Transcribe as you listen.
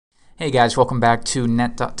Hey guys, welcome back to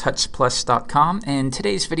net.touchplus.com, and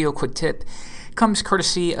today's video quick tip comes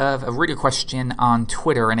courtesy of a reader question on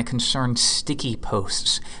Twitter, and it concerns sticky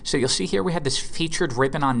posts. So you'll see here we have this featured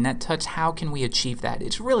ribbon on NetTouch. How can we achieve that?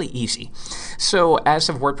 It's really easy. So as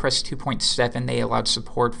of WordPress 2.7, they allowed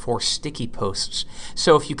support for sticky posts.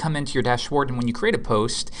 So if you come into your dashboard and when you create a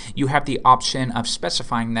post, you have the option of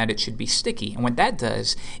specifying that it should be sticky. And what that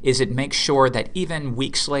does is it makes sure that even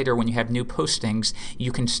weeks later when you have new postings,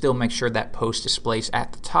 you can still make sure that post displays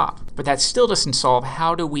at the top. But that still doesn't solve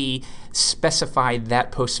how do we specify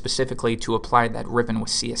that post specifically to apply that ribbon with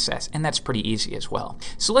CSS, and that's pretty easy as well.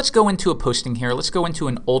 So let's go into a posting here. Let's go into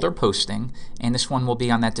an older posting, and this one will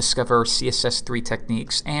be on that Discover CSS3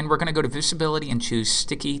 techniques, and we're going to go to visibility and choose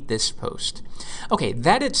sticky this post. Okay,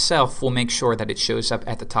 that itself will make sure that it shows up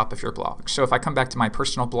at the top of your blog. So if I come back to my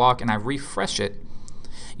personal blog and I refresh it,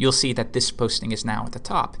 you'll see that this posting is now at the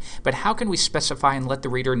top. But how can we specify and let the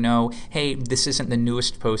reader know, hey, this isn't the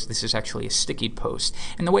newest post, this is actually a sticky post?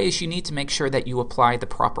 And the way is you need to make sure that you apply the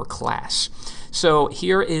proper class. So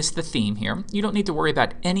here is the theme here. You don't need to worry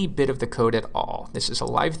about any bit of the code at all. This is a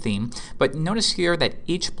live theme, but notice here that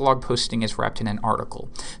each blog posting is wrapped in an article.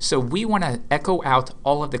 So we want to echo out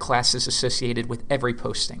all of the classes associated with every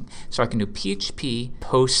posting. So I can do PHP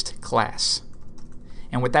post class.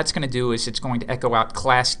 And what that's going to do is it's going to echo out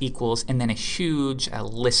class equals and then a huge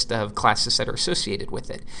list of classes that are associated with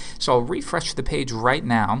it. So I'll refresh the page right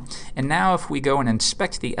now, and now if we go and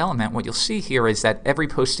inspect the element, what you'll see here is that every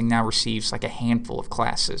posting now receives like a handful of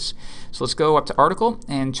classes. So let's go up to article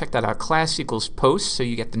and check that out. Class equals post, so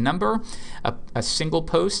you get the number, a single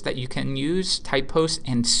post that you can use, type post,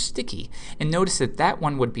 and sticky. And notice that that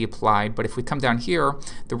one would be applied, but if we come down here,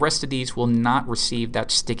 the rest of these will not receive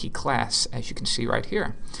that sticky class, as you can see right here.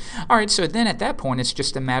 Alright, so then at that point it's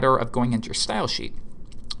just a matter of going into your style sheet.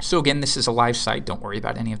 So again, this is a live site. Don't worry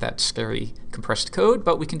about any of that scary compressed code,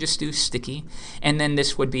 but we can just do sticky. And then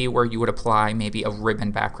this would be where you would apply maybe a ribbon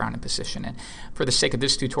background and position it. For the sake of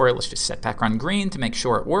this tutorial, let's just set background green to make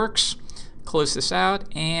sure it works. Close this out,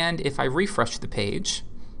 and if I refresh the page,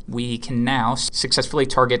 we can now successfully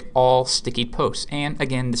target all sticky posts. And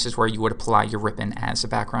again, this is where you would apply your ribbon as a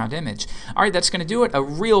background image. All right, that's going to do it. A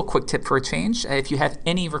real quick tip for a change. If you have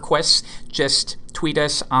any requests, just tweet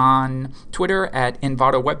us on Twitter at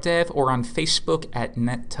InvatoWebDev or on Facebook at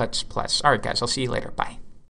NetTouchPlus. All right, guys, I'll see you later. Bye.